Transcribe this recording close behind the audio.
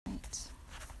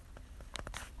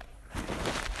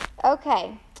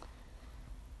Okay.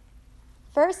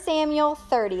 1 Samuel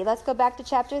 30. Let's go back to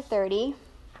chapter 30.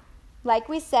 Like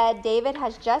we said, David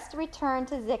has just returned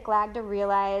to Ziklag to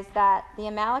realize that the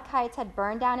Amalekites had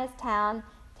burned down his town,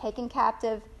 taken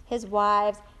captive his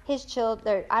wives, his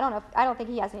children. I don't think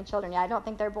he has any children yet. I don't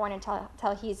think they're born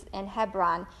until he's in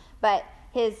Hebron. But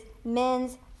his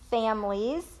men's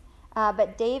families.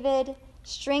 But David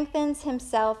strengthens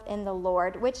himself in the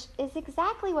Lord, which is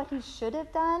exactly what he should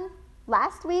have done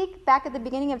last week, back at the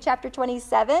beginning of chapter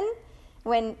 27,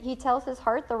 when he tells his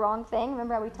heart the wrong thing.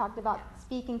 Remember how we talked about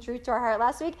speaking truth to our heart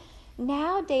last week?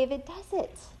 Now David does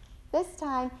it. This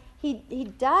time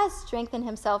he does strengthen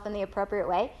himself in the appropriate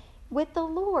way with the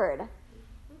Lord.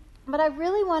 But I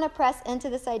really want to press into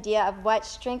this idea of what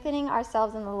strengthening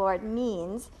ourselves in the Lord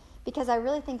means, because I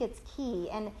really think it's key.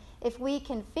 And if we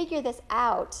can figure this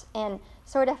out and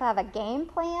sort of have a game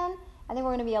plan, I think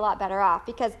we're going to be a lot better off.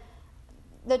 Because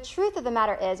the truth of the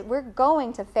matter is, we're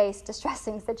going to face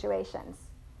distressing situations.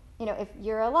 You know, if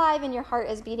you're alive and your heart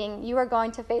is beating, you are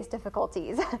going to face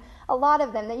difficulties. A lot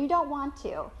of them that you don't want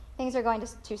to. Things are going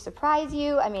to surprise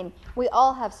you. I mean, we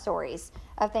all have stories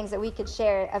of things that we could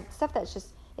share, of stuff that's just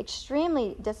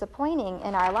extremely disappointing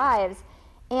in our lives.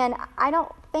 And I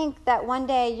don't think that one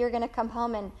day you're going to come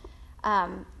home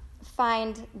and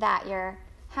find that your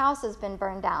house has been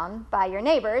burned down by your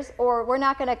neighbors, or we're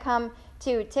not going to come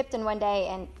to Tipton one day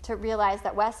and to realize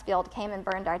that Westfield came and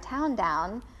burned our town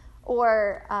down,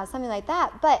 or something like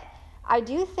that. But I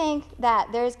do think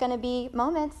that there's going to be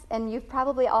moments, and you've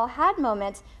probably all had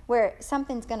moments, where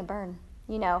something's going to burn.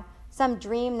 You know, some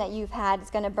dream that you've had is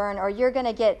going to burn, or you're going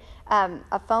to get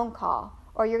a phone call,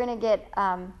 or you're going to get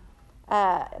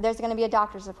there's going to be a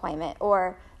doctor's appointment,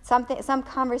 or some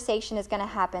conversation is going to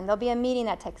happen. There'll be a meeting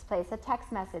that takes place, a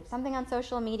text message, something on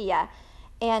social media,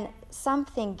 and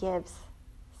something gives.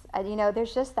 You know,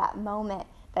 there's just that moment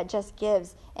that just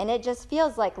gives, and it just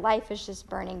feels like life is just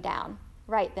burning down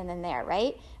right then and there,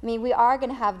 right? I mean, we are going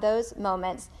to have those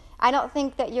moments. I don't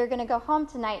think that you're going to go home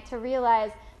tonight to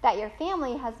realize that your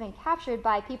family has been captured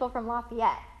by people from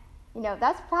Lafayette. You know,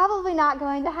 that's probably not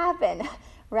going to happen,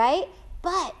 right?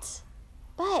 But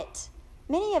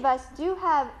many of us do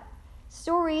have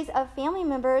stories of family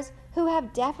members who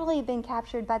have definitely been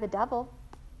captured by the devil,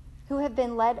 who have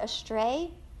been led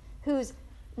astray, who's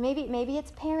maybe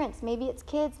it's parents, maybe it's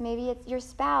kids, maybe it's your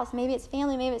spouse, maybe it's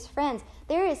family, maybe it's friends.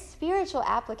 There is spiritual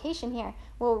application here.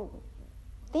 Well,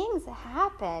 things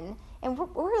happen, and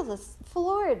we're just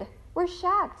floored. We're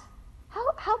shocked.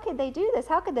 How could they do this?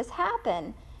 How could this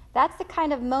happen? That's the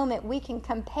kind of moment we can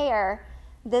compare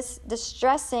this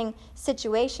distressing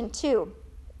situation to.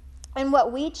 And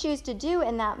what we choose to do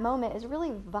in that moment is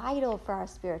really vital for our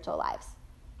spiritual lives.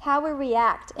 How we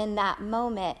react in that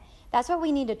moment, that's what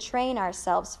we need to train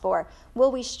ourselves for.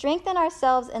 Will we strengthen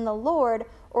ourselves in the Lord,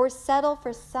 or settle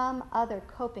for some other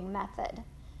coping method?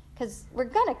 Because we're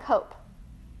going to cope.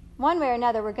 One way or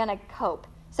another, we're going to cope.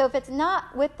 So if it's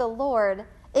not with the Lord,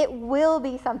 it will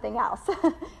be something else.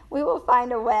 We will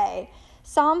find a way.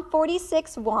 Psalm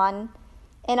 46:1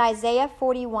 and Isaiah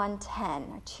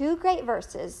 41:10 are two great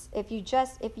verses. If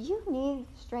you need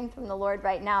strength from the Lord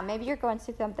right now, maybe you're going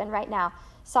through something right now.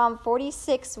 Psalm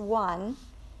 46:1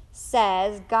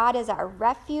 says, God is our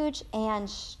refuge and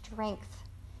strength,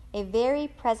 a very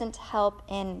present help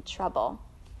in trouble.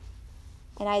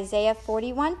 In Isaiah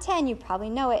 41:10, you probably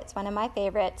know it. It's one of my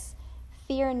favorites.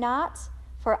 Fear not,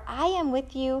 for I am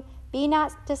with you. Be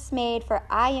not dismayed, for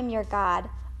I am your God.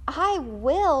 I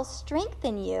will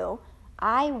strengthen you.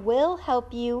 I will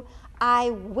help you. I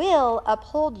will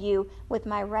uphold you with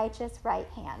my righteous right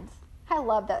hand. I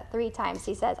love that 3 times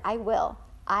he says, I will.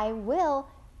 I will,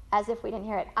 as if we didn't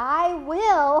hear it. I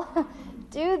will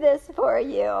do this for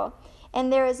you.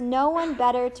 And there is no one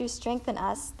better to strengthen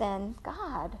us than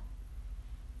God.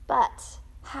 But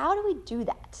how do we do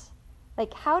that?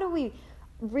 Like, how do we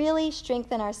really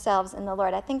strengthen ourselves in the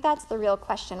Lord? I think that's the real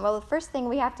question. Well, the first thing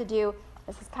we have to do,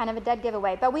 this is kind of a dead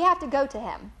giveaway, but we have to go to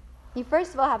him. You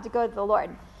first of all have to go to the Lord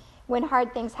when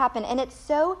hard things happen. And it's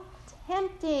so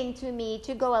tempting to me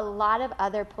to go a lot of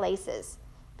other places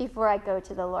before I go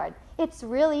to the Lord. It's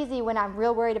real easy when I'm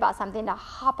real worried about something to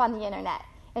hop on the internet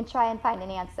and try and find an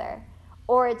answer.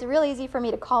 Or it's real easy for me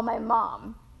to call my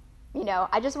mom. You know,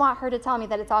 I just want her to tell me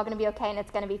that it's all going to be okay and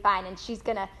it's going to be fine, and she's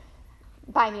going to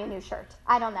buy me a new shirt.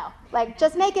 I don't know. Like,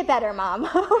 just make it better, Mom.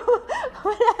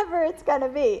 Whatever it's going to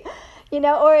be. You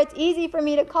know, or it's easy for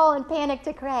me to call and panic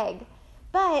to Craig.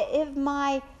 But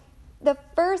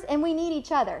and we need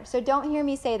each other. So don't hear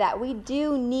me say that. We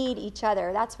do need each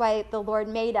other. That's why the Lord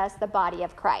made us the body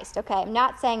of Christ. Okay, I'm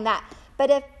not saying that. But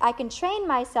if I can train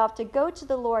myself to go to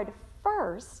the Lord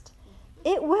first,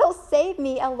 it will save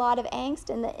me a lot of angst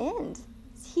in the end.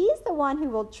 He's the one who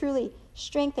will truly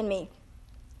strengthen me.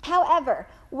 However,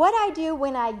 what I do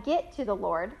when I get to the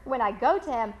Lord, when I go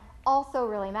to him, also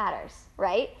really matters,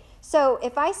 right? So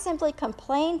if I simply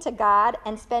complain to God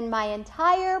and spend my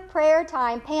entire prayer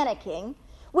time panicking,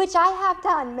 which I have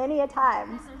done many a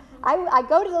times, I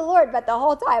go to the Lord, but the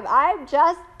whole time I'm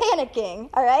just panicking,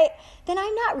 all right? Then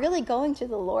I'm not really going to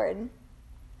the Lord.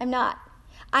 I'm not.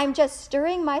 I'm just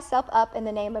stirring myself up in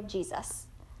the name of Jesus.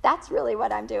 That's really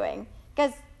what I'm doing.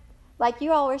 Because like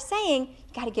you all were saying,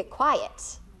 you got to get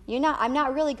quiet. I'm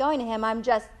not really going to him. I'm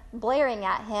just blaring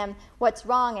at him what's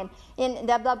wrong and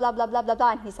blah, blah, blah, blah, blah, blah,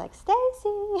 blah. And he's like,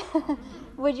 Stacy,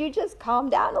 would you just calm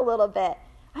down a little bit?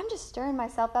 I'm just stirring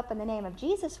myself up in the name of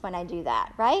Jesus when I do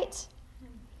that, right?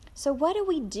 So what do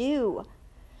we do?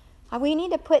 We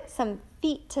need to put some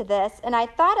feet to this. And I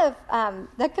thought of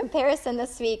the comparison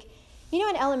this week.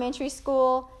 In elementary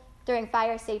school, during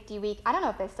fire safety week, I don't know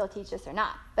if they still teach this or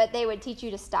not, but they would teach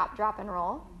you to stop, drop, and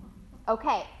roll.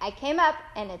 Okay, I came up,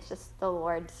 and it's just the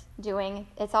Lord's doing.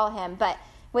 It's all him. But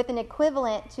with an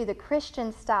equivalent to the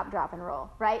Christian stop, drop, and roll,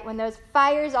 right? When those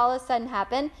fires all of a sudden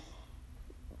happen,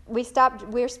 we're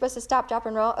supposed to stop, drop,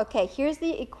 and roll. Okay, here's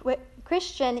the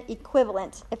Christian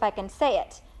equivalent, if I can say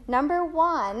it. Number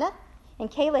one,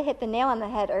 and Kayla hit the nail on the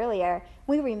head earlier,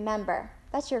 we remember.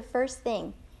 That's your first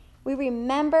thing. We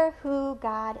remember who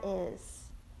God is,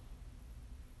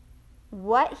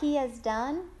 what he has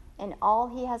done, and all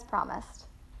he has promised.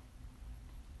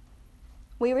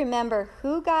 We remember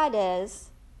who God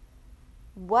is,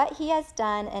 what he has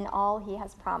done, and all he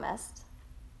has promised.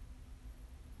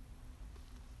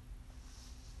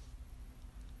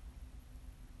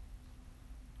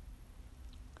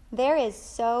 There is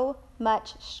so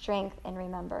much strength in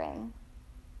remembering.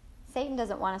 Satan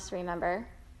doesn't want us to remember.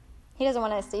 He doesn't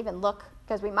want us to even look,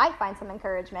 because we might find some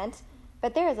encouragement.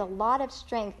 But there is a lot of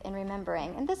strength in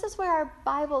remembering. And this is where our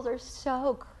Bibles are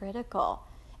so critical.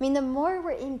 I mean, the more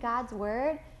we're in God's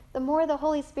Word, the more the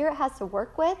Holy Spirit has to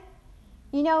work with.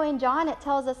 In John, it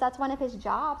tells us that's one of his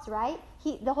jobs, right?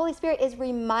 The Holy Spirit is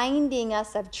reminding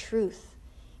us of truth,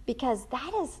 because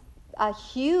that is a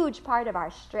huge part of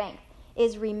our strength,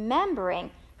 is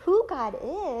remembering who God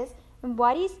is and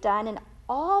what he's done and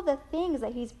all the things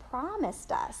that he's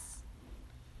promised us.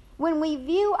 When we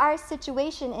view our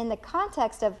situation in the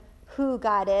context of who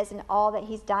God is and all that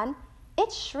he's done,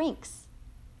 it shrinks.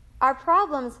 Our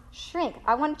problems shrink.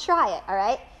 I want to try it, all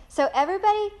right? So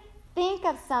everybody think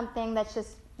of something that's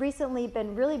just recently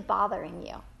been really bothering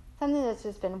you. Something that's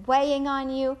just been weighing on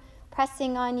you,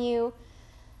 pressing on you.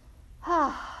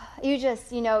 You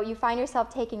just, you find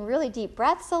yourself taking really deep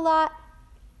breaths a lot.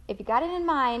 If you got it in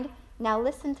mind, now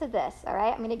listen to this, all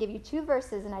right? I'm going to give you 2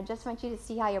 verses, and I just want you to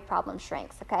see how your problem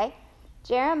shrinks, okay?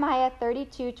 Jeremiah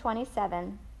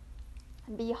 32:27.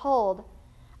 Behold,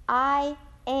 I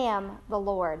am the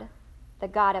Lord, the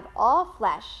God of all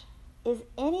flesh. Is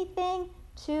anything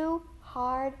too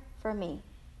hard for me?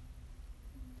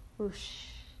 Whoosh.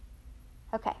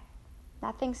 Okay,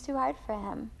 nothing's too hard for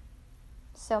him.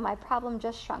 So my problem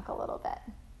just shrunk a little bit.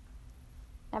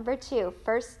 Number 2,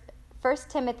 1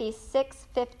 Timothy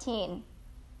 6:15.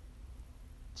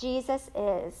 Jesus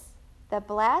is the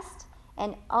blessed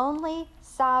and only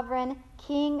sovereign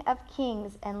King of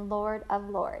kings and Lord of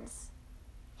lords.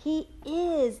 He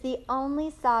is the only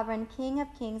sovereign King of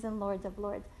kings and Lords of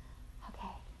lords.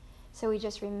 Okay, so we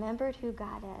just remembered who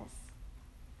God is.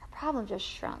 Our problem just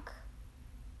shrunk,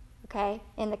 okay,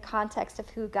 in the context of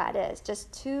who God is.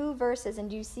 Just 2 verses, and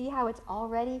do you see how it's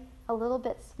already a little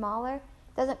bit smaller?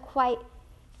 It doesn't quite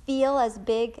feel as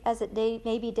big as it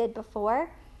maybe did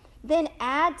before. Then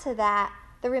add to that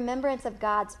the remembrance of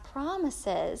God's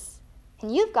promises,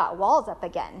 and you've got walls up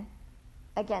again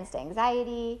against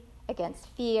anxiety, against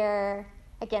fear,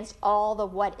 against all the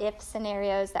what-if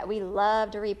scenarios that we love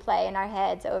to replay in our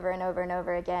heads over and over and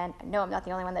over again. I know I'm not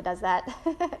the only one that does that.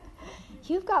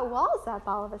 You've got walls up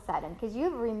all of a sudden because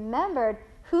you've remembered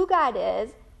who God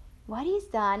is, what he's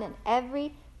done, and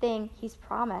everything he's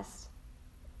promised.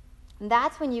 And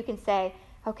that's when you can say,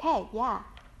 okay, yeah,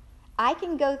 I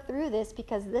can go through this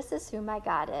because this is who my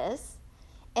God is,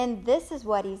 and this is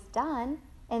what he's done,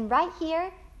 and right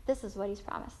here, this is what he's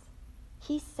promised.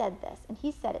 He said this, and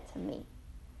he said it to me.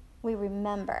 We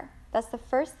remember. That's the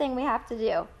first thing we have to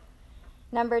do.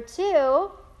 Number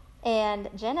 2, and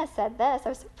Jenna said this. I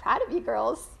was so proud of you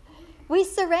girls. We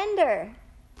surrender.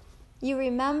 You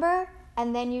remember,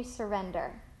 and then you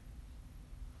surrender.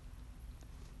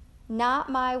 Not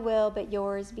my will, but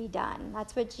yours be done.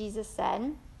 That's what Jesus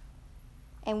said.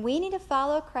 And we need to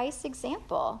follow Christ's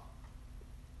example.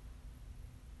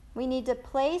 We need to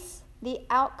place the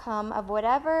outcome of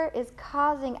whatever is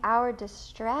causing our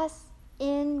distress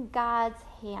in God's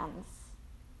hands.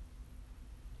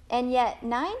 And yet,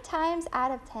 9 times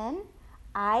out of 10,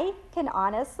 I can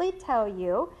honestly tell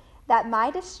you that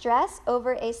my distress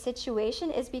over a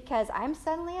situation is because I'm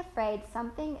suddenly afraid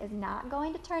something is not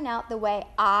going to turn out the way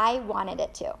I wanted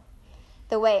it to,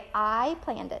 the way I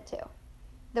planned it to,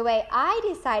 the way I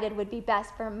decided would be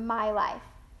best for my life.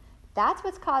 That's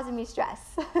what's causing me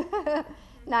stress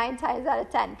 9 times out of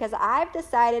 10, because I've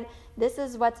decided this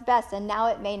is what's best, and now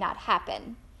it may not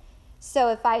happen. So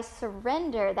if I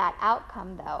surrender that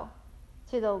outcome, though,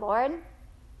 to the Lord,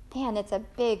 man, it's a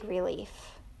big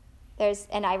relief.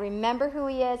 And I remember who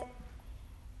he is,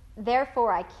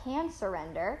 therefore I can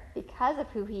surrender because of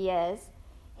who he is.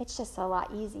 It's just a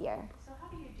lot easier. So how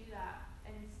do you do that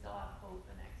and still have hope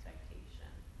and expectation?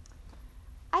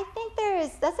 I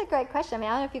think that's a great question. I mean,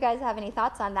 I don't know if you guys have any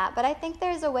thoughts on that, but I think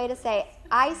there's a way to say,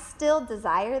 I still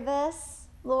desire this,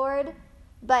 Lord,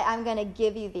 but I'm going to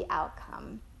give you the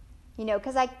outcome.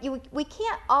 Because we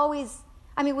can't always,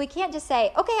 we can't just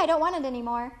say, okay, I don't want it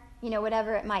anymore,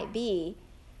 whatever it might be.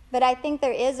 But I think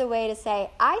there is a way to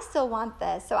say, I still want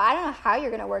this, so I don't know how you're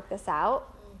going to work this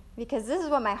out, because this is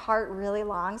what my heart really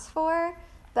longs for,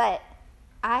 but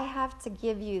I have to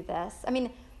give you this.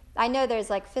 I know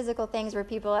there's physical things where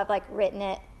people have written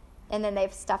it and then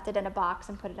they've stuffed it in a box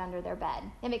and put it under their bed.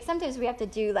 Sometimes we have to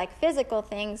do physical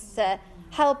things to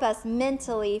help us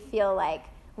mentally feel like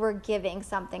we're giving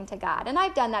something to God. And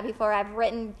I've done that before. I've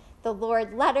written the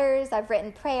Lord letters, I've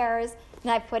written prayers, and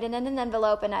I've put it in an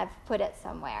envelope and I've put it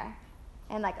somewhere.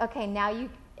 And okay, now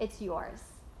it's yours.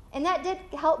 And that did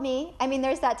help me.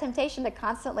 There's that temptation to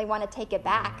constantly want to take it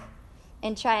back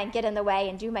and try and get in the way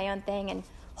and do my own thing and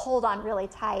hold on really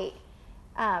tight.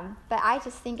 But I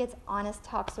just think it's honest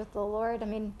talks with the Lord.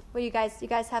 What you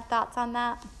guys have thoughts on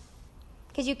that?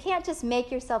 Because you can't just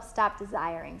make yourself stop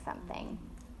desiring something.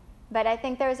 But I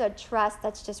think there's a trust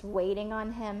that's just waiting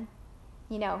on him.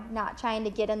 Not trying to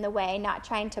get in the way, not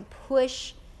trying to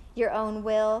push your own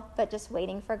will, but just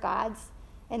waiting for God's,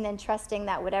 and then trusting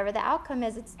that whatever the outcome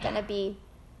is, it's gonna be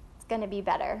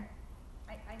better.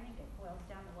 I think it boils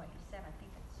down to what you said. I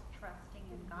think it's trusting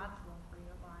in God's will for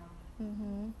your life.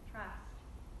 Mm-hmm. Trust.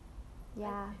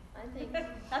 Yeah. I think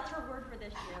That's her word for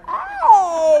this year.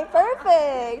 Hey,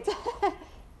 perfect.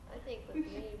 I think with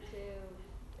me too,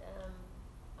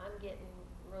 I'm getting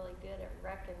really good at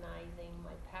recognizing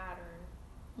my pattern.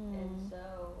 And so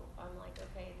I'm like,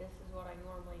 okay, this is what I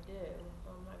normally do.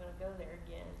 I'm not going to go there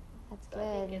again. That's so good.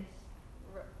 I think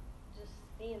it's just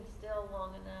being still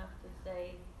long enough to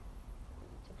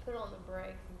put on the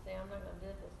brakes and say, I'm not going to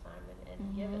do it this time,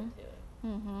 and give it to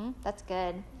him. Mm-hmm. That's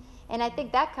good. And I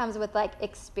think that comes with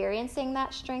experiencing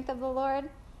that strength of the Lord.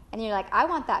 And you're like, I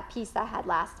want that peace I had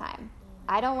last time.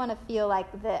 Mm-hmm. I don't want to feel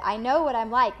like that. I know what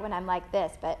I'm like when I'm like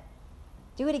this, but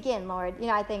do it again, Lord.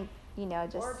 I think,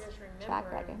 just or just track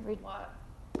remember record. what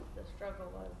the struggle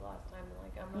was last time.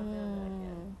 I'm not doing that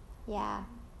again. Yeah.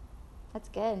 That's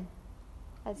good.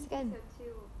 That's good. So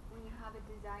too, when you have a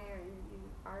desire and you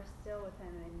are still with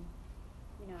him and,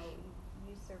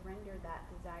 you surrender that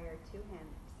desire to him,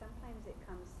 sometimes it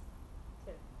comes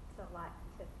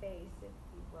to face, if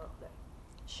you will, that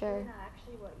Sure. it's not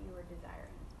actually what you were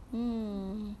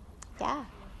desiring. Yeah.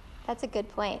 That's a good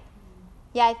point.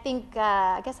 Yeah, I think,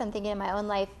 I guess I'm thinking in my own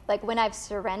life, when I've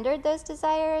surrendered those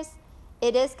desires,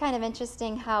 it is kind of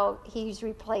interesting how he's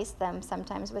replaced them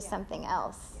sometimes with something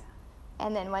else. Yeah.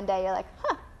 And then one day you're like,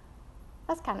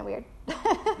 that's kind of weird.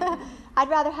 I'd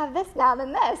rather have this now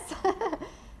than this.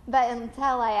 But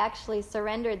until I actually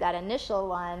surrendered that initial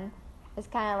one, it's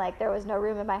kind of like there was no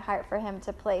room in my heart for him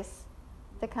to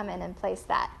come in and place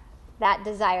that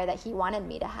desire that he wanted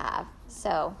me to have.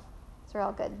 So these are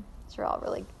all good. These are all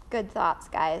really good thoughts,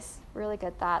 guys. Really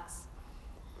good thoughts.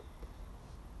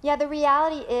 Yeah, the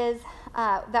reality is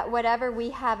that whatever we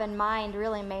have in mind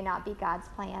really may not be God's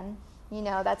plan.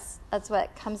 That's what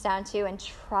it comes down to, and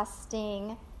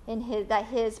trusting in that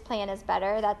his plan is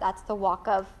better. That's the walk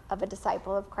of a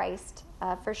disciple of Christ,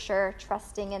 for sure,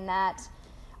 trusting in that.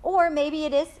 Or maybe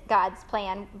it is God's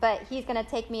plan, but he's going to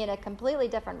take me in a completely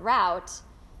different route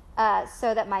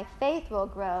so that my faith will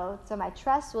grow, so my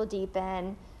trust will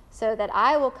deepen, so that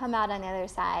I will come out on the other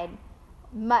side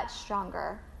much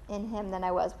stronger in him than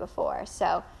I was before.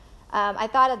 So I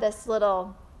thought of this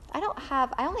little, I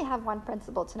only have one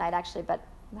principle tonight actually, but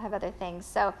I have other things.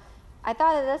 So I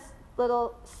thought of this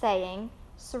little saying: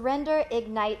 surrender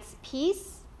ignites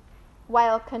peace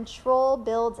while control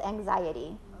builds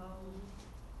anxiety.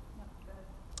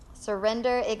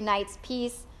 Surrender ignites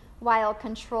peace while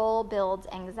control builds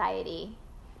anxiety.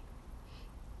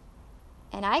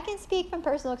 And I can speak from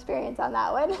personal experience on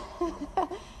that one.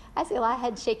 I see a lot of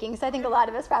head shaking, so I think a lot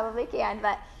of us probably can.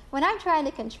 But when I'm trying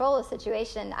to control a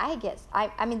situation, I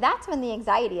mean, that's when the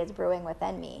anxiety is brewing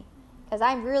within me, because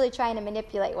I'm really trying to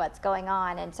manipulate what's going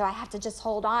on, and so I have to just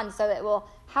hold on so it will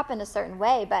happen a certain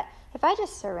way. But if I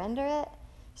just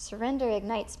surrender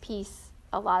ignites peace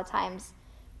a lot of times,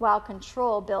 while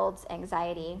control builds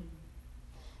anxiety.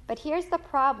 But here's the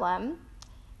problem.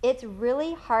 It's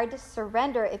really hard to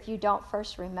surrender if you don't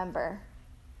first remember.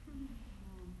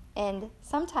 And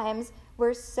sometimes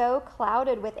we're so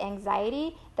clouded with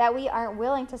anxiety that we aren't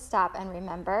willing to stop and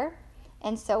remember,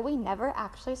 and so we never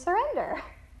actually surrender.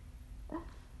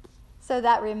 So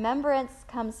that remembrance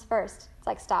comes first. It's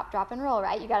like stop, drop, and roll,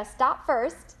 right? You got to stop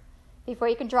first before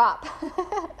you can drop.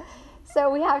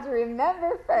 So we have to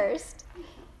remember first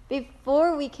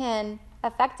before we can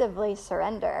effectively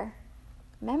surrender.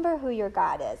 Remember who your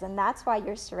God is, and that's why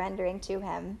you're surrendering to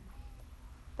him.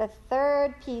 The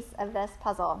third piece of this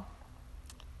puzzle.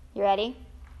 You ready?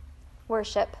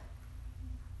 Worship.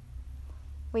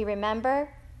 We remember,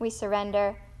 we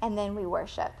surrender, and then we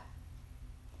worship.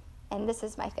 And this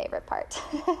is my favorite part.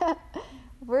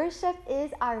 Worship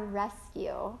is our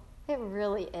rescue. It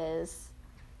really is.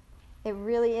 It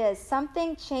really is.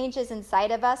 Something changes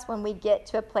inside of us when we get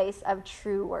to a place of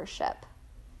true worship.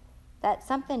 That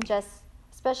something just,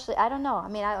 especially, I don't know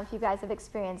if you guys have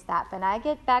experienced that, but when I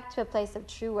get back to a place of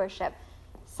true worship,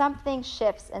 something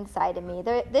shifts inside of me.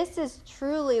 This is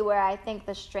truly where I think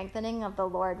the strengthening of the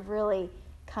Lord really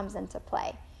comes into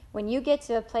play. When you get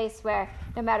to a place where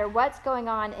no matter what's going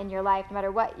on in your life, no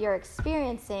matter what you're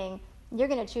experiencing, you're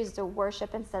going to choose to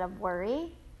worship instead of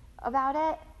worry about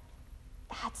it,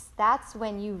 that's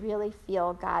when you really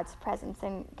feel God's presence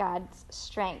and God's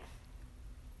strength.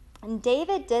 And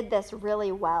David did this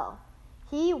really well.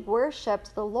 He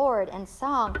worshiped the Lord and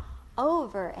sung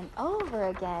over and over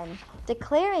again,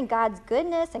 declaring God's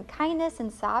goodness and kindness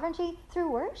and sovereignty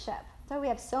through worship. So we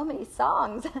have so many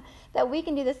songs that we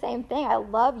can do the same thing. I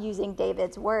love using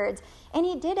David's words. And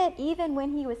he did it even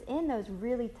when he was in those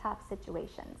really tough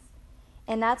situations.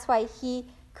 And that's why he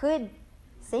could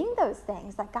sing those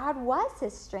things, that God was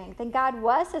his strength, and God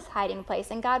was his hiding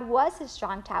place, and God was his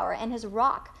strong tower and his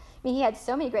rock. I mean, he had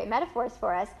so many great metaphors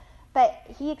for us, but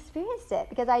he experienced it,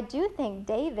 because I do think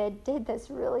David did this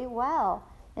really well.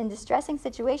 In distressing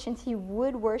situations, he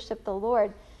would worship the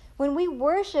Lord. When we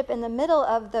worship in the middle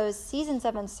of those seasons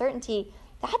of uncertainty,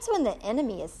 that's when the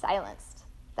enemy is silenced.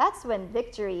 That's when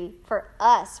victory for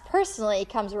us personally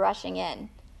comes rushing in.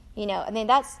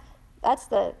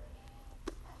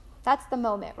 That's the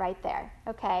moment right there,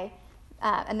 okay?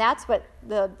 And that's what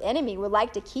the enemy would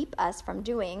like to keep us from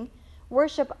doing.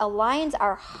 Worship aligns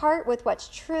our heart with what's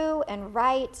true and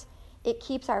right. It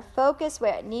keeps our focus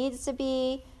where it needs to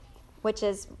be, which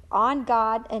is on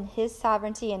God and his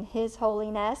sovereignty and his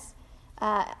holiness,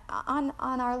 on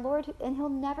our Lord, and he'll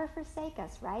never forsake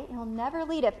us, right? He'll never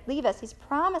leave us. He's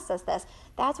promised us this.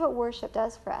 That's what worship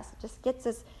does for us. It just gets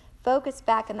us focused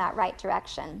back in that right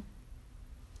direction.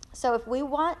 So if we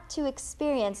want to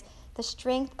experience the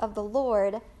strength of the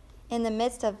Lord in the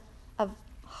midst of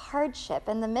hardship,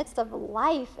 in the midst of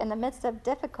life, in the midst of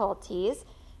difficulties,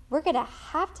 we're going to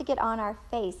have to get on our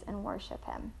face and worship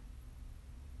him.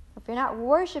 If you're not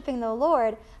worshiping the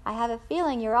Lord, I have a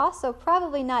feeling you're also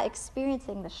probably not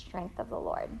experiencing the strength of the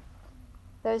Lord.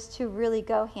 Those two really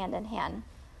go hand in hand.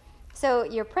 So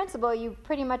your principle, you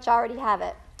pretty much already have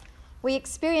it. We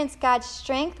experience God's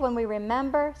strength when we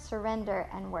remember, surrender,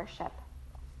 and worship.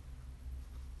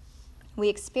 We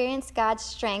experience God's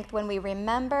strength when we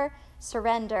remember,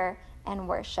 surrender, and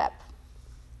worship.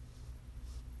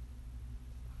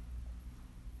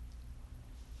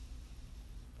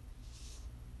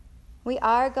 We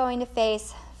are going to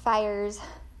face fires.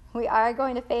 We are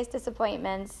going to face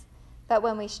disappointments. But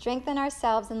when we strengthen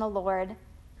ourselves in the Lord,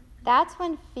 that's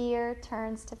when fear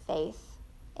turns to faith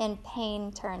and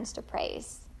pain turns to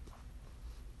praise.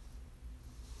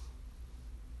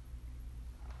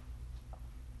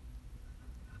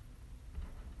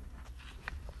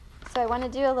 So I want to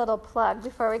do a little plug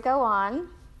before we go on,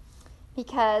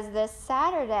 because this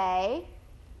Saturday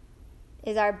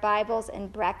is our Bibles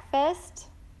and breakfast,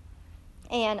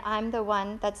 and I'm the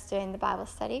one that's doing the Bible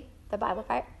study, the Bible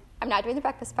part. I'm not doing the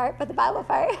breakfast part, but the Bible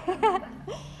part.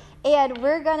 And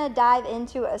we're going to dive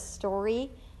into a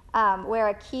story where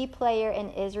a key player in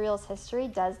Israel's history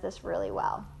does this really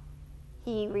well.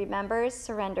 He remembers,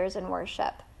 surrenders, and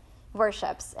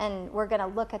worships. And we're going to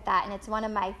look at that. And it's one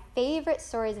of my favorite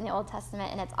stories in the Old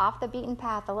Testament, and it's off the beaten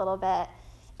path a little bit.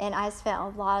 And I spent a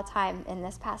lot of time in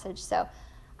this passage. So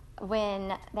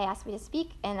when they asked me to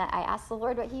speak and I asked the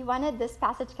Lord what he wanted, this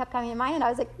passage kept coming to mind, and I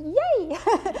was like, yay,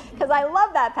 because I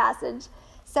love that passage.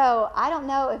 So I don't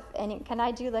know can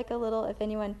I do like a little,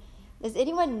 is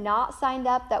anyone not signed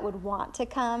up that would want to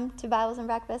come to Bibles and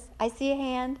Breakfast? I see a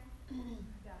hand.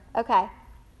 Okay. Amanda.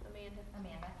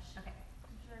 Okay.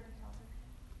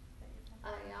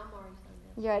 Yeah, I'm already signed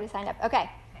up. You already signed up. Okay.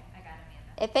 Okay, I got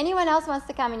Amanda. If anyone else wants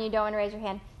to come and you don't want to raise your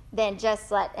hand, then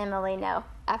just let Emily know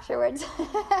afterwards.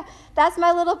 That's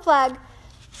my little plug.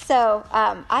 So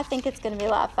I think it's going to be a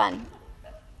lot of fun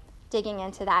digging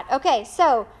into that. Okay,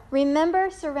 so remember,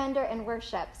 surrender, and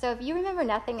worship. So if you remember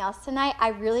nothing else tonight, I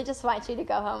really just want you to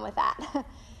go home with that.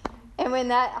 And when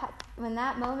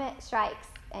that moment strikes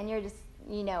and you're just,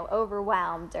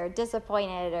 overwhelmed or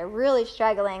disappointed or really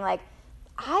struggling, like,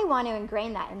 I want to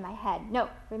ingrain that in my head. No,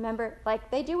 remember, like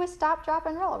they do with stop, drop,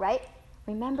 and roll, right?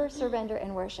 Remember, surrender,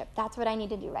 and worship. That's what I need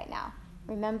to do right now.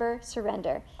 Remember,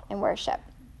 surrender, and worship.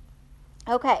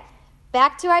 Okay,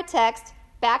 back to our text,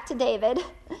 back to David.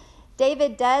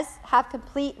 David does have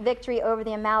complete victory over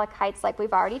the Amalekites, like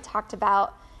we've already talked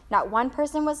about. Not one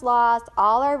person was lost,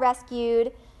 all are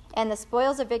rescued, and the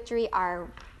spoils of victory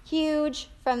are huge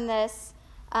from this.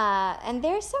 And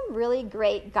there's some really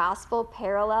great gospel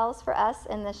parallels for us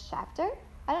in this chapter.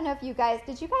 I don't know if did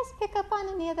you guys pick up on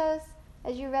any of those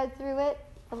as you read through it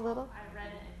a little? I read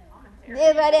it in commentary.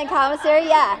 You read it in commentary?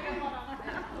 Yeah.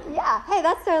 Yeah. Hey,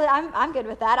 that's totally, I'm good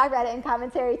with that. I read it in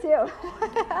commentary too.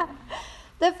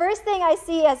 The first thing I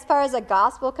see as far as a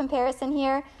gospel comparison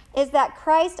here is that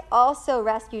Christ also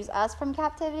rescues us from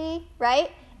captivity,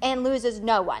 right? And loses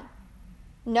no one.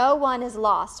 No one is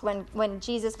lost when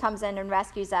Jesus comes in and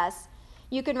rescues us.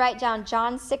 You can write down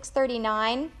John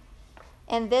 6:39,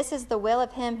 and this is the will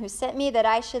of him who sent me, that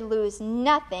I should lose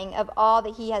nothing of all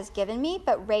that he has given me,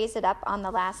 but raise it up on the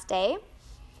last day.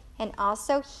 And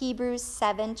also Hebrews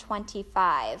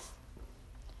 7:25.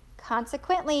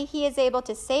 Consequently, he is able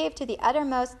to save to the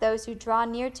uttermost those who draw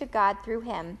near to God through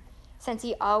him, since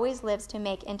he always lives to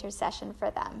make intercession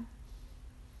for them.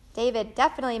 David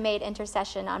definitely made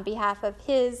intercession on behalf of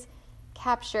his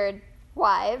captured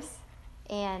wives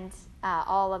and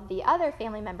all of the other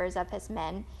family members of his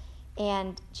men,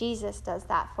 and Jesus does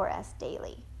that for us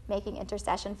daily, making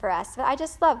intercession for us. But I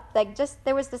just love,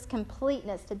 there was this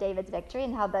completeness to David's victory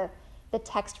and how the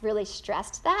text really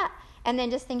stressed that, and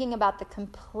then just thinking about the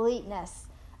completeness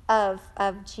of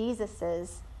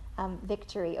Jesus's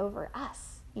victory over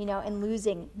us, and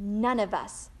losing none of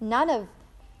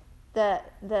the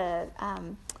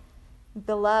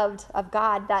beloved of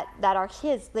God that are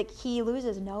his. Like, he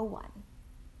loses no one.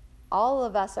 All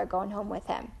of us are going home with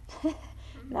him.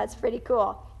 That's pretty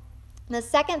cool. The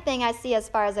second thing I see as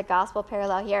far as a gospel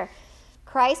parallel here,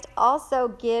 Christ also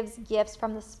gives gifts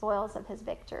from the spoils of his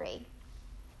victory.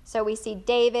 So we see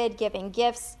David giving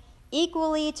gifts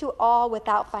equally to all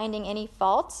without finding any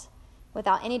fault,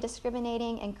 without any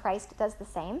discriminating, and Christ does the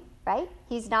same, right?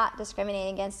 He's not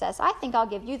discriminating against us. I think I'll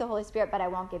give you the Holy Spirit, but I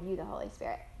won't give you the Holy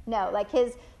Spirit. No,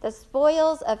 the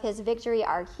spoils of his victory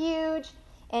are huge,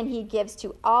 and he gives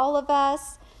to all of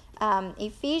us.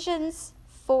 Ephesians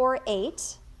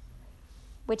 4:8,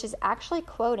 which is actually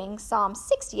quoting Psalm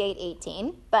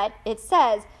 68:18, but it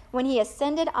says, when he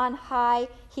ascended on high,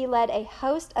 he led a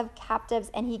host of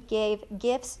captives, and he gave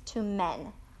gifts to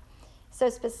men. So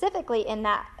specifically in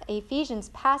that Ephesians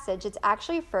passage, it's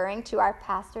actually referring to our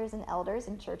pastors and elders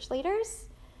and church leaders.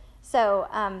 So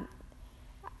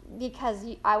because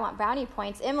I want brownie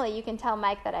points, Emily, you can tell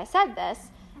Mike that I said this.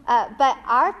 But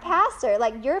our pastor,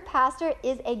 your pastor,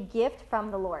 is a gift from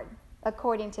the Lord,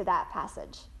 according to that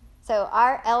passage. So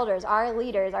our elders, our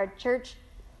leaders, our church,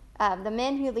 the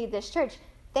men who lead this church,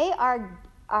 they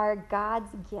are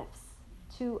God's gifts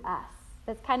to us.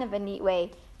 That's kind of a neat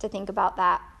way to think about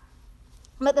that.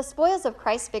 But the spoils of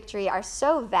Christ's victory are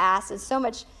so vast and so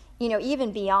much,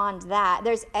 even beyond that.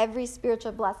 There's every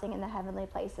spiritual blessing in the heavenly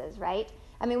places, right?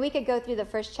 I mean, we could go through the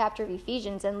first chapter of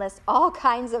Ephesians and list all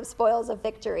kinds of spoils of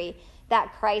victory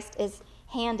that Christ is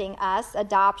handing us: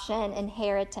 adoption,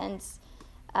 inheritance,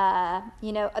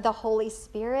 the Holy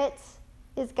Spirit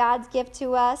is God's gift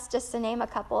to us, just to name a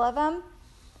couple of them.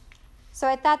 So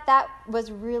I thought that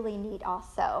was really neat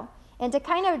also. And to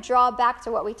kind of draw back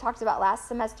to what we talked about last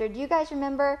semester, do you guys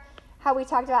remember how we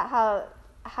talked about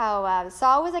how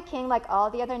Saul was a king like all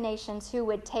the other nations who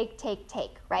would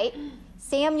take, right?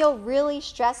 Samuel really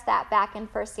stressed that back in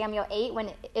 1 Samuel 8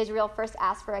 when Israel first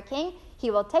asked for a king. He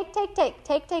will take.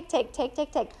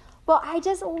 Well, I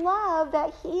just love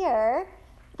that here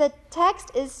the text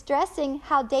is stressing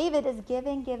how David is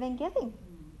giving.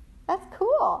 That's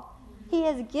cool. He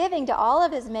is giving to all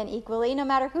of his men equally, no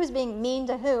matter who's being mean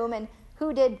to whom and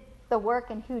who did the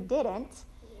work and who didn't.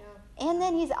 Yeah. And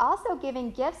then he's also giving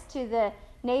gifts to the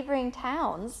neighboring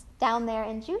towns down there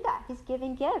in Judah. He's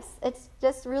giving gifts. It's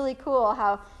just really cool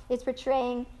how it's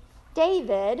portraying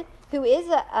David, who is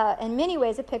in many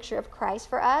ways a picture of Christ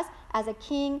for us, as a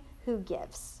king who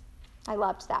gives. I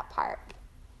loved that part.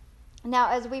 Now,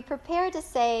 as we prepare to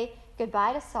say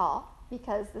goodbye to Saul,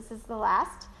 because this is the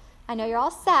last, I know you're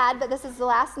all sad, but this is the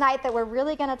last night that we're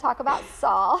really going to talk about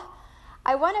Saul,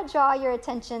 I want to draw your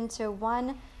attention to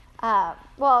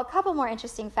a couple more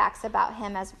interesting facts about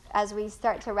him as we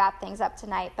start to wrap things up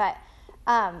tonight. But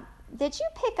did you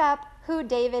pick up who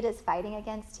David is fighting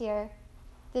against here?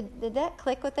 Did that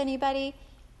click with anybody?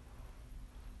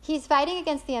 He's fighting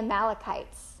against the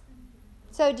Amalekites.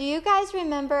 So do you guys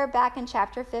remember back in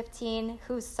chapter 15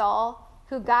 who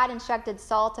God instructed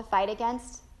Saul to fight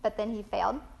against, but then he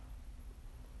failed?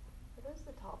 It was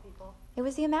the tall people. It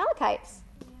was the Amalekites.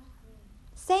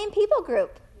 Same people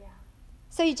group. Yeah.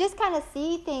 So you just kind of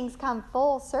see things come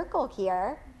full circle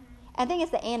here. I think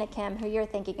it's the Anakim who you're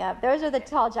thinking of. Those are the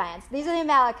tall giants. These are the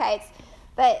Amalekites.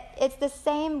 But it's the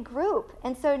same group.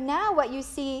 And so now what you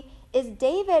see is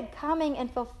David coming and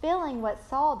fulfilling what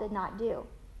Saul did not do,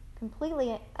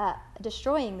 completely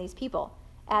destroying these people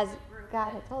as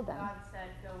God had told them. God said,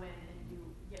 go in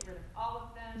and get rid of all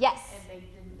of them. Yes. And they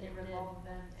didn't get rid of all of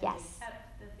them. And Yes. They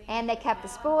kept the things And they kept the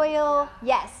that spoil.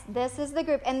 Yeah. Yes, this is the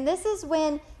group. And this is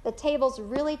when the tables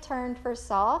really turned for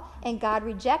Saul, and God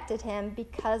rejected him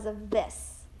because of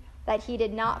this, that he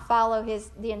did not follow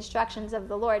the instructions of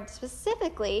the Lord,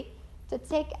 specifically to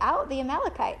take out the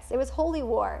Amalekites. It was holy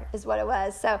war is what it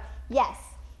was. So, yes,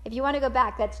 if you want to go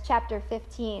back, that's chapter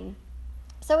 15.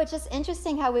 So it's just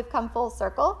interesting how we've come full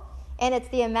circle, and it's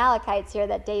the Amalekites here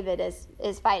that David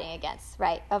is fighting against,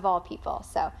 right, of all people.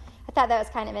 So I thought that was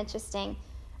kind of interesting.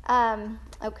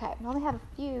 Okay, we only have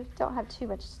don't have too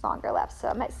much longer left, so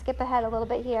I might skip ahead a little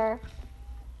bit here.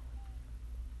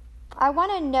 I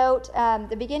want to note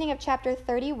the beginning of chapter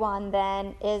 31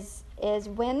 then is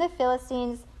when the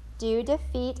Philistines do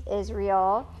defeat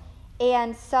Israel,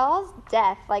 and Saul's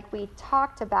death, like we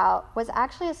talked about, was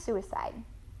actually a suicide.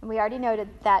 And we already noted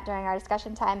that during our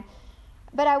discussion time.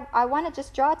 But I want to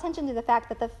just draw attention to the fact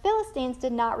that the Philistines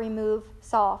did not remove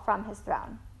Saul from his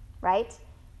throne, right?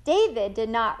 David did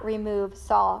not remove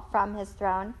Saul from his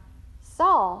throne.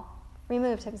 Saul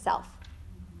removed himself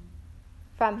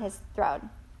from his throne.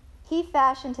 He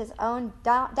fashioned his own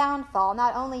downfall,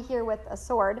 not only here with a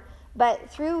sword, but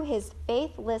through his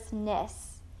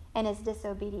faithlessness and his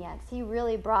disobedience. He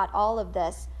really brought all of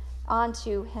this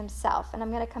onto himself. And I'm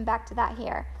going to come back to that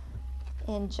here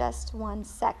in just 1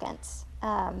 second.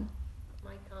 My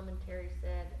commentary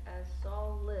said, as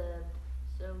Saul lived,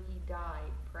 so he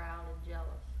died, proud and jealous.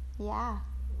 Yeah,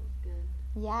 It was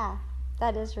good. yeah,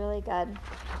 that is really good.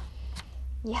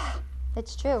 Yeah,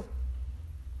 it's true.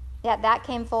 Yeah, that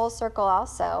came full circle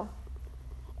also.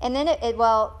 And then it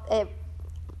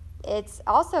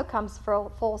also comes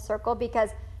full circle because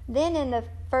then in the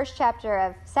first chapter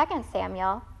of 2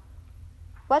 Samuel,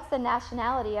 what's the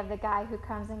nationality of the guy who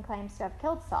comes and claims to have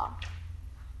killed Saul?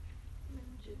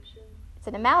 Egyptian. It's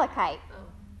an Amalekite,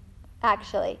 Oh.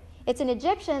 actually. It's an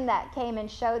Egyptian that came and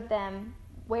showed them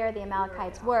where the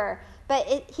Amalekites were. But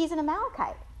he's an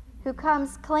Amalekite who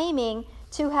comes claiming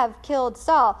to have killed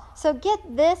Saul. So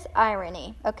get this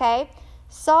irony, okay?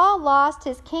 Saul lost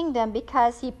his kingdom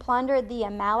because he plundered the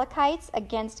Amalekites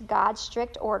against God's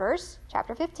strict orders,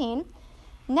 chapter 15.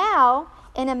 Now,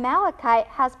 an Amalekite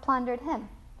has plundered him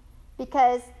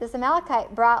because this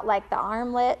Amalekite brought like the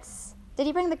armlets. Did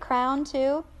he bring the crown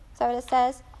too? Is that what it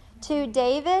says? To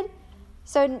David.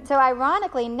 So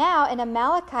ironically, now an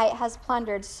Amalekite has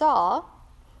plundered Saul.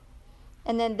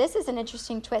 And then this is an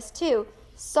interesting twist too.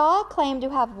 Saul claimed to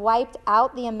have wiped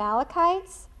out the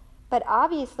Amalekites, but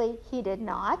obviously he did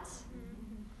not.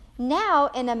 Now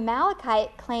an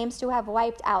Amalekite claims to have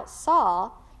wiped out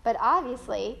Saul, but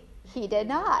obviously he did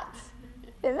not.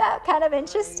 Isn't that kind of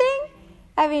interesting?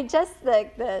 I mean, just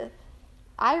the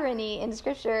irony in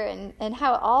Scripture and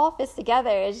how it all fits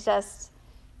together is just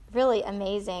really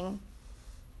amazing.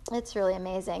 It's really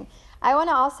amazing. I want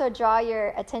to also draw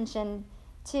your attention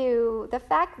to the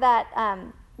fact that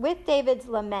with David's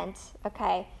lament,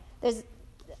 okay,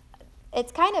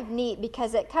 it's kind of neat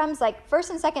because it comes like 1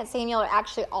 and 2 Samuel are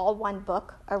actually all one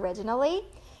book originally.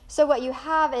 So what you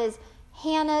have is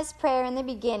Hannah's prayer in the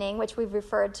beginning, which we've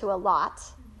referred to a lot.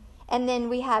 And then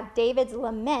we have David's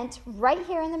lament right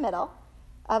here in the middle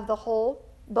of the whole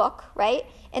book, right?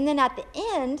 And then at the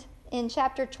end, in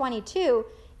chapter 22,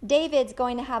 David's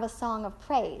going to have a song of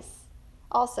praise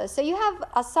also. So you have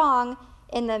a song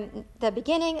in the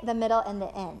beginning, the middle, and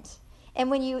the end. And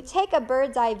when you take a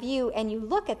bird's eye view and you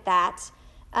look at that,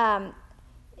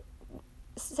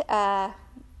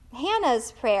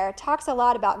 Hannah's prayer talks a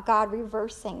lot about God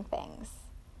reversing things.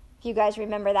 If you guys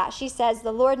remember that. She says,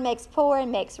 the Lord makes poor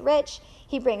and makes rich.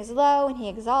 He brings low and he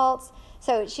exalts.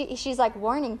 So she's like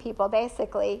warning people,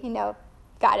 basically,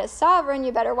 God is sovereign,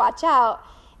 you better watch out.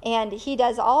 And he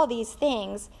does all these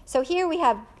things. So here we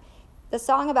have the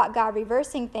song about God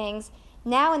reversing things.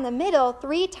 Now in the middle,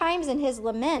 3 times in his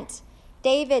lament,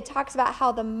 David talks about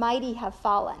how the mighty have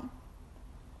fallen.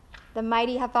 The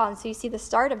mighty have fallen. So you see the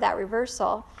start of that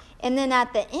reversal. And then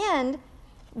at the end,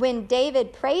 when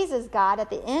David praises God at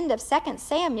the end of 2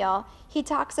 Samuel, he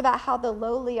talks about how the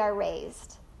lowly are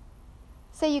raised.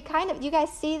 So you guys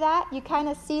see that? You kind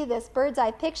of see this bird's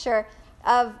eye picture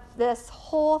of this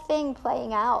whole thing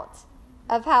playing out,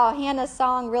 of how Hannah's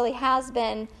song really has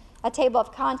been a table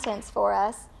of contents for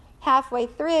us. Halfway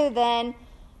through, then,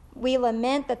 we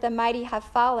lament that the mighty have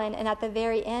fallen, and at the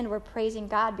very end, we're praising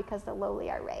God because the lowly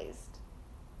are raised.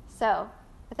 So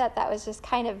I thought that was just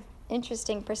kind of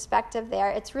interesting perspective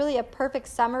there. It's really a perfect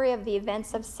summary of the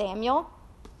events of Samuel,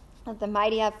 that the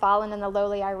mighty have fallen and the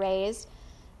lowly are raised.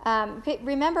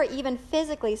 Remember, even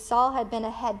physically, Saul had been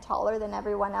a head taller than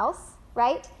everyone else,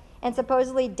 right? And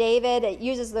supposedly David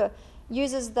uses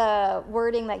the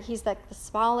wording like he's like the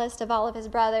smallest of all of his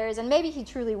brothers, and maybe he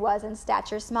truly was in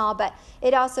stature small, but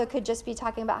it also could just be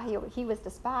talking about how he was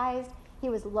despised, he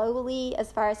was lowly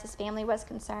as far as his family was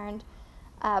concerned.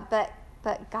 But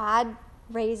God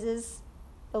raises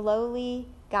the lowly,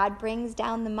 God brings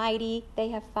down the mighty, they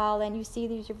have fallen. You see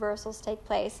these reversals take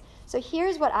place. So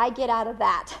here's what I get out of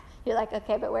that. You're like,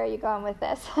 okay, but where are you going with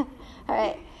this? All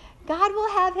right. God will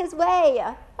have his way.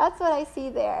 That's what I see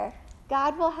there.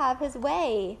 God will have his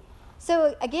way.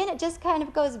 So again, it just kind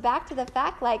of goes back to the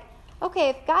fact like, okay,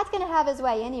 if God's going to have his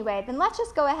way anyway, then let's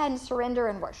just go ahead and surrender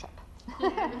and worship.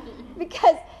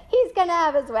 Because he's going to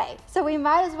have his way. So we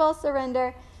might as well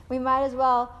surrender. We might as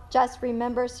well just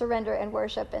remember, surrender, and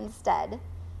worship instead.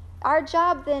 Our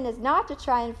job then is not to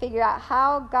try and figure out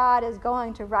how God is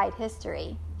going to write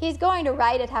history. He's going to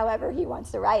write it however he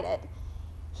wants to write it.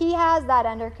 He has that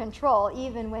under control,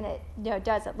 even when it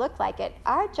doesn't look like it.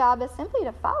 Our job is simply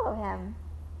to follow him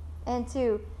and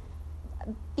to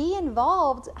be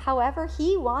involved however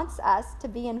he wants us to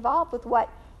be involved with what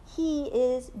he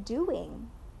is doing.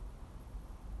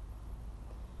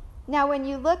 Now, when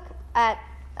you look at,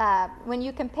 when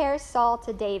you compare Saul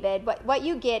to David, what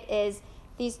you get is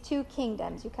these 2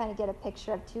 kingdoms. You kind of get a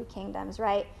picture of 2 kingdoms,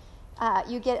 right?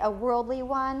 You get a worldly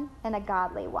one and a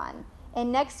godly one. And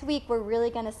next week, we're really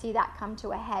going to see that come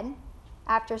to a head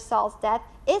after Saul's death.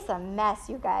 It's a mess,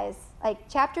 you guys. Like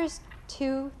chapters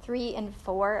 2, 3, and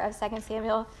 4 of 2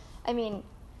 Samuel. I mean,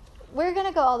 we're going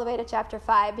to go all the way to chapter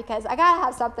 5 because I got to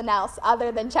have something else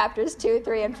other than chapters 2,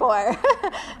 3, and 4.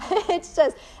 It's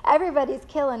just everybody's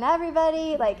killing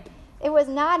everybody. Like, it was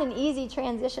not an easy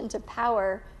transition to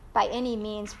power by any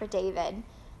means for David.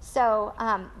 So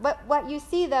what you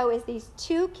see, though, is these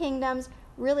 2 kingdoms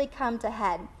really come to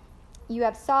head. You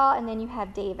have Saul and then you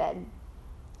have David.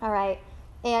 All right.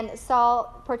 And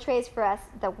Saul portrays for us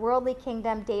the worldly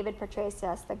kingdom. David portrays to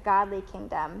us the godly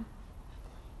kingdom.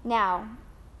 Now,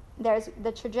 there's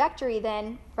the trajectory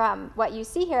then from what you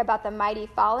see here about the mighty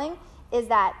falling is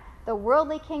that the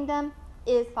worldly kingdom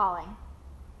is falling.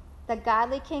 The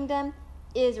godly kingdom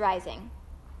is rising.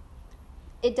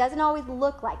 It doesn't always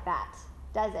look like that,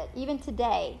 does it? Even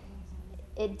today,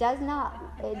 it does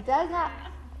not. It does not.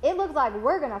 It looks like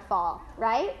we're going to fall,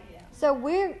 right? Yeah. So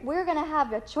we're going to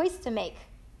have a choice to make.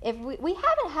 If we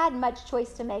haven't had much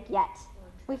choice to make yet.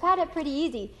 We've had it pretty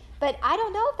easy. But I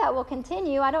don't know if that will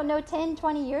continue. I don't know 10,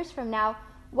 20 years from now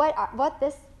what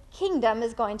this kingdom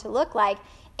is going to look like.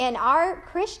 And our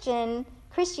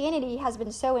Christianity has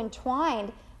been so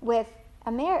entwined with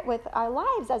our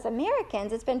lives as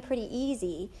Americans. It's been pretty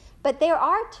easy. But there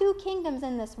are 2 kingdoms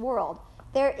in this world.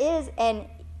 There is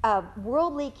a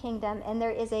worldly kingdom and there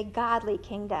is a godly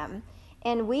kingdom.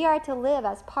 And we are to live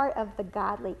as part of the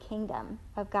godly kingdom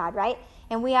of God, right?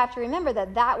 And we have to remember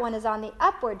that one is on the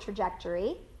upward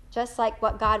trajectory, just like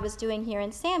what God was doing here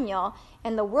in Samuel,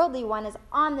 and the worldly one is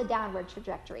on the downward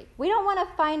trajectory. We don't want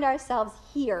to find ourselves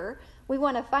here. We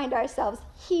want to find ourselves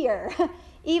here,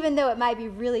 even though it might be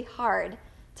really hard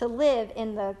to live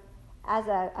as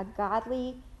a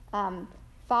godly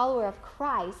follower of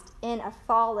Christ in a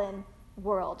fallen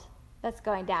world that's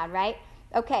going down, right?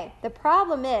 Okay, the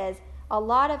problem is a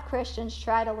lot of Christians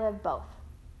try to live both.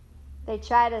 They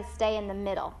try to stay in the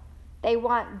middle. They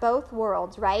want both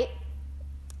worlds, right?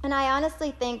 And I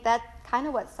honestly think that's kind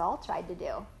of what Saul tried to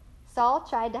do. Saul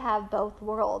tried to have both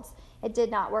worlds. It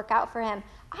did not work out for him.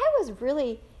 I was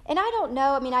really, and I don't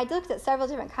know, I mean, I looked at several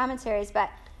different commentaries, but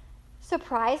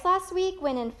surprised last week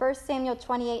when in 1 Samuel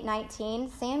 28:19,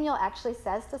 Samuel actually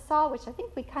says to Saul, which I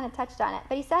think we kind of touched on it,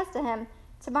 but he says to him,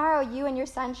 tomorrow you and your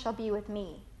son shall be with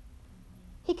me.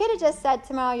 He could have just said,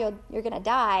 tomorrow you're going to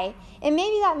die, and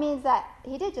maybe that means that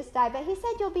he did just die, but he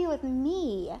said, you'll be with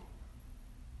me.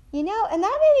 You know, and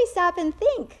that made me stop and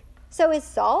think. So is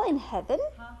Saul in heaven?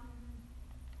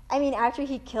 I mean, after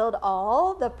he killed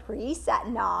all the priests at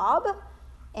Nob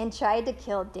and tried to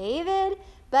kill David,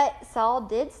 but Saul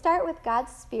did start with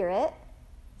God's Spirit.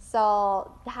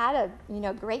 Saul had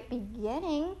a, great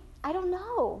beginning. I don't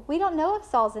know. We don't know if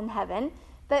Saul's in heaven,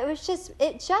 but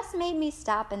it just made me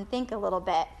stop and think a little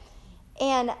bit.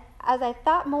 And as I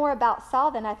thought more about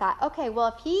Saul, then I thought, okay,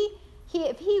 well,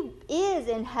 if he is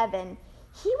in heaven,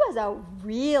 he was a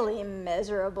really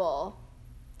miserable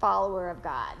follower of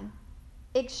God.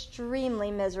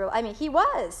 Extremely miserable. I mean, he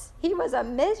was a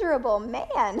miserable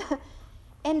man.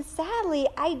 And sadly,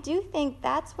 I do think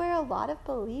that's where a lot of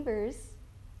believers,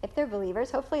 if they're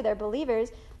believers, hopefully they're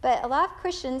believers, but a lot of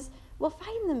Christians will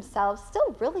find themselves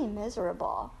still really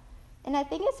miserable. And I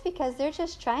think it's because they're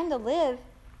just trying to live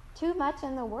too much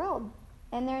in the world,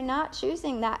 and they're not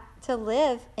choosing that to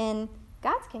live in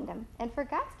God's kingdom and for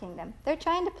God's kingdom. They're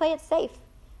trying to play it safe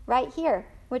right here,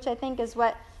 which I think is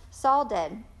what Saul did.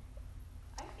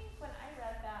 I think when I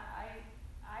read that,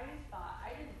 I thought, I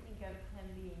didn't think of him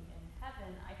being in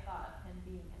heaven. I thought of him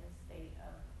being in a state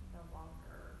of no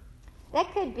longer.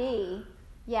 That could be,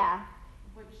 yeah.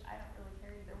 Which I don't really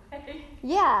care either way.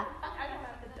 Yeah. I don't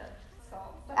have to judge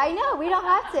Saul. So. I know, we don't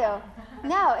have to.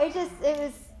 No,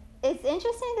 it's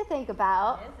interesting to think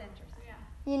about. It is interesting.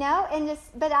 Yeah.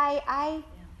 But I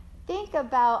think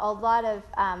about a lot of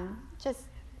just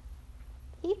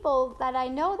people that I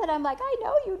know that I'm like, I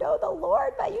know you know the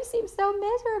Lord, but you seem so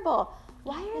miserable.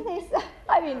 Why are they so,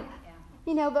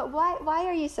 but why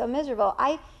are you so miserable?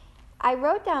 I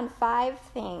wrote down 5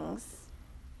 things.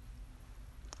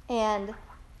 And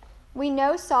we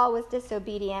know Saul was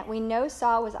disobedient. We know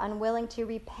Saul was unwilling to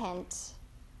repent.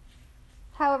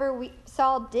 However,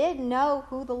 Saul did know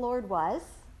who the Lord was.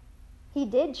 He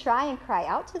did try and cry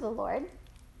out to the Lord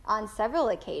on several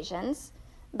occasions,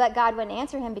 but God wouldn't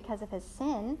answer him because of his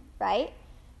sin, right?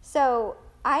 So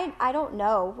I don't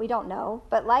know. We don't know.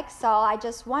 But like Saul, I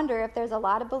just wonder if there's a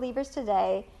lot of believers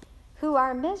today who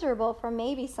are miserable for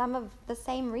maybe some of the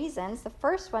same reasons. The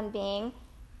first one being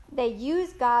they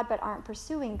use God but aren't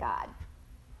pursuing God.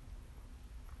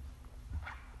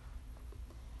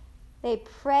 They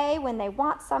pray when they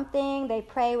want something. They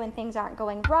pray when things aren't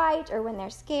going right or when they're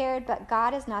scared, but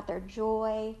God is not their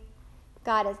joy.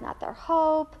 God is not their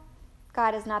hope.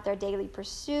 God is not their daily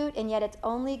pursuit, and yet it's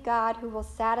only God who will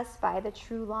satisfy the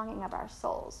true longing of our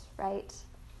souls, right?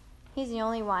 He's the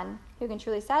only one who can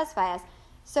truly satisfy us.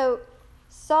 So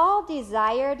Saul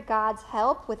desired God's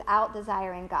help without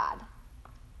desiring God.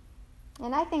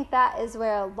 And I think that is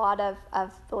where a lot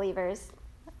of believers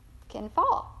can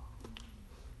fall.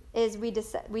 Is we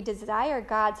desire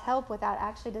God's help without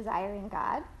actually desiring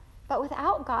God. But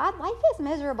without God, life is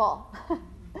miserable.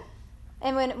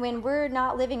 And when we're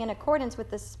not living in accordance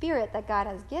with the Spirit that God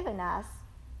has given us,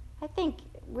 I think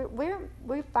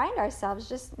we find ourselves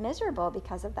just miserable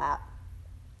because of that.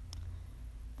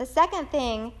 The second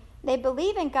thing, they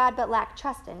believe in God but lack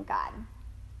trust in God.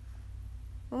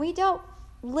 When we don't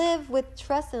live with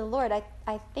trust in the Lord,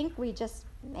 I think we just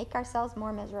make ourselves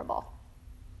more miserable.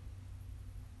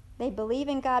 They believe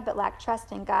in God but lack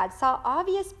trust in God. Saul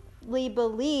obviously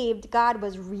believed God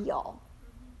was real.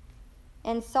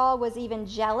 And Saul was even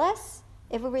jealous.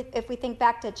 If we think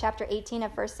back to chapter 18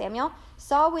 of 1 Samuel,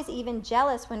 Saul was even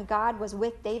jealous when God was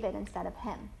with David instead of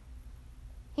him.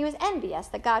 He was envious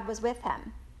that God was with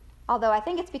him. Although I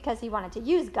think it's because he wanted to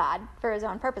use God for his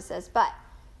own purposes, but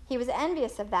he was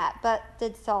envious of that. But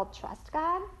did Saul trust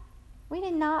God?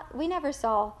 We never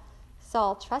saw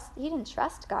Saul trust. He didn't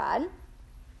trust God.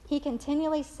 He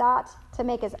continually sought to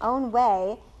make his own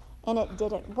way, and it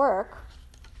didn't work.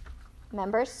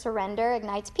 Remember, surrender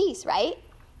ignites peace, right?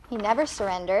 He never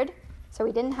surrendered, so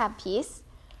he didn't have peace.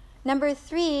 Number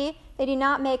 3, they do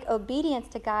not make obedience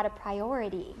to God a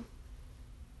priority.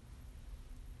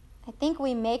 I think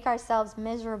we make ourselves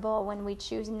miserable when we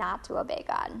choose not to obey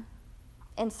God.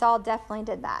 And Saul definitely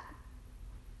did that.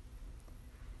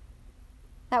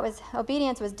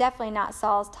 Obedience was definitely not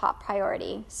Saul's top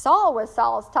priority. Saul was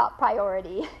Saul's top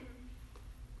priority.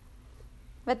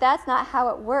 But that's not how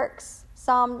it works.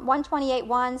 Psalm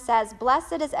 128:1 says,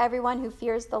 "Blessed is everyone who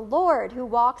fears the Lord, who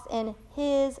walks in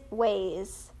his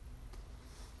ways."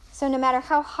 So no matter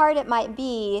how hard it might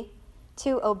be,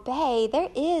 to obey, there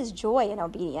is joy in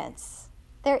obedience.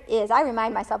 There is. I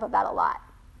remind myself of that a lot.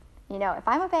 If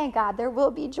I'm obeying God, there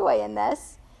will be joy in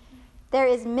this. There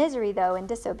is misery, though, in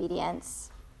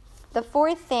disobedience. The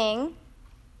fourth thing,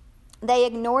 they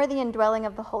ignore the indwelling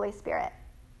of the Holy Spirit.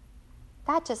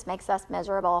 That just makes us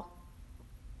miserable.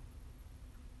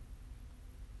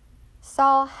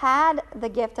 Saul had the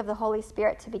gift of the Holy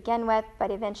Spirit to begin with, but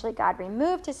eventually God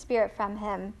removed his spirit from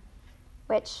him,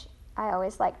 which I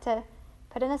always like to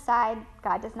put an aside.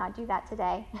 God does not do that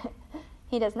today.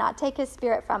 He does not take his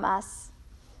spirit from us.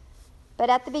 But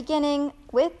at the beginning,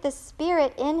 with the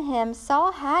Spirit in him,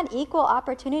 Saul had equal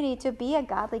opportunity to be a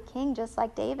godly king, just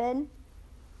like David.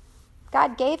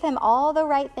 God gave him all the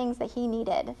right things that he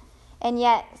needed, and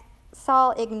yet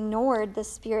Saul ignored the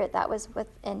Spirit that was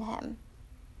within him.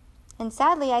 And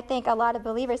sadly, I think a lot of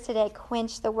believers today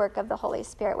quench the work of the Holy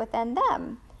Spirit within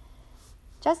them,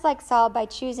 just like Saul, by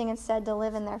choosing instead to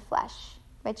live in their flesh,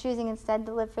 by choosing instead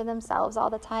to live for themselves all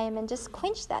the time and just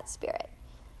quench that Spirit.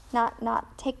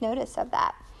 Not take notice of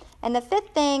that. And the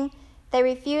fifth thing, they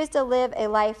refuse to live a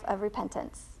life of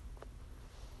repentance.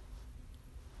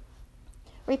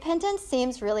 Repentance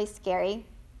seems really scary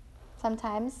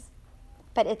sometimes,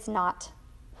 but it's not.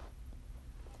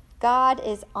 God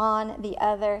is on the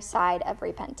other side of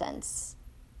repentance.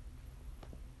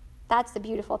 That's the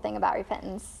beautiful thing about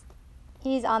repentance.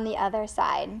 He's on the other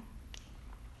side.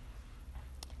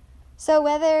 So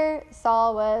whether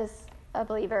Saul was a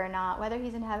believer or not, whether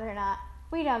he's in heaven or not,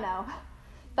 we don't know.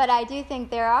 But I do think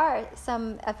there are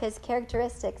some of his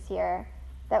characteristics here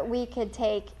that we could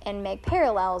take and make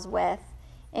parallels with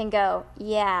and go,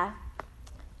 yeah,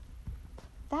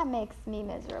 that makes me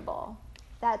miserable.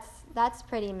 That's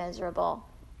pretty miserable.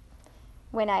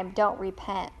 When I don't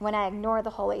repent, when I ignore the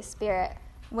Holy Spirit,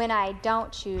 when I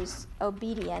don't choose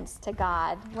obedience to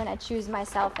God, when I choose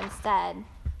myself instead,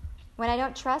 when I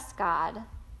don't trust God,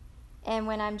 and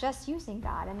when I'm just using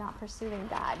God and not pursuing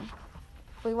God.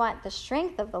 If we want the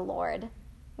strength of the Lord,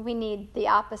 we need the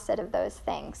opposite of those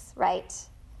things, right?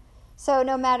 So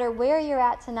no matter where you're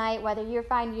at tonight, whether you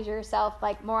find yourself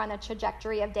like more on the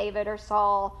trajectory of David or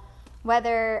Saul,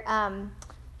 whether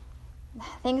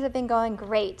things have been going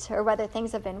great or whether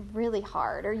things have been really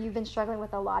hard or you've been struggling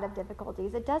with a lot of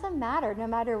difficulties, it doesn't matter. No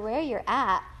matter where you're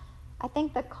at, I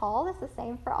think the call is the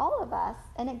same for all of us,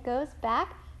 and it goes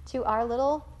back to our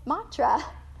little mantra.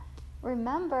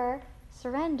 Remember,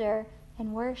 surrender,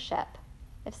 and worship.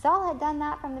 If Saul had done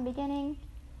that from the beginning,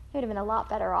 he would have been a lot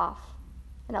better off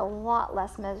and a lot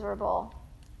less miserable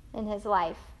in his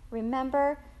life.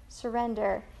 Remember,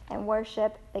 surrender, and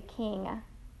worship the King.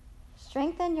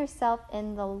 Strengthen yourself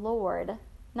in the Lord,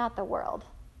 not the world.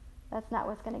 That's not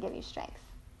what's going to give you strength.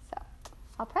 So,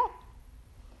 I'll pray.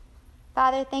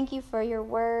 Father, thank you for your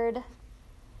word.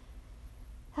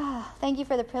 Thank you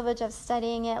for the privilege of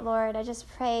studying it, Lord. I just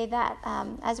pray that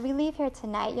as we leave here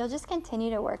tonight, you'll just continue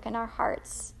to work in our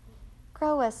hearts.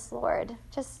 Grow us, Lord.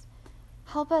 Just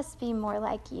help us be more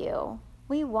like you.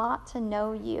 We want to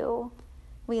know you.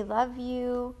 We love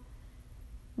you.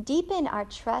 Deepen our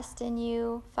trust in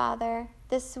you, Father.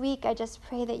 This week, I just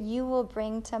pray that you will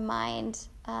bring to mind,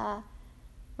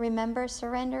 remember,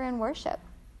 surrender, and worship.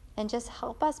 And just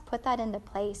help us put that into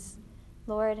place,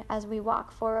 Lord, as we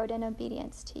walk forward in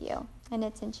obedience to you. And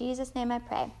it's in Jesus' name I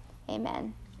pray.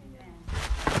 Amen.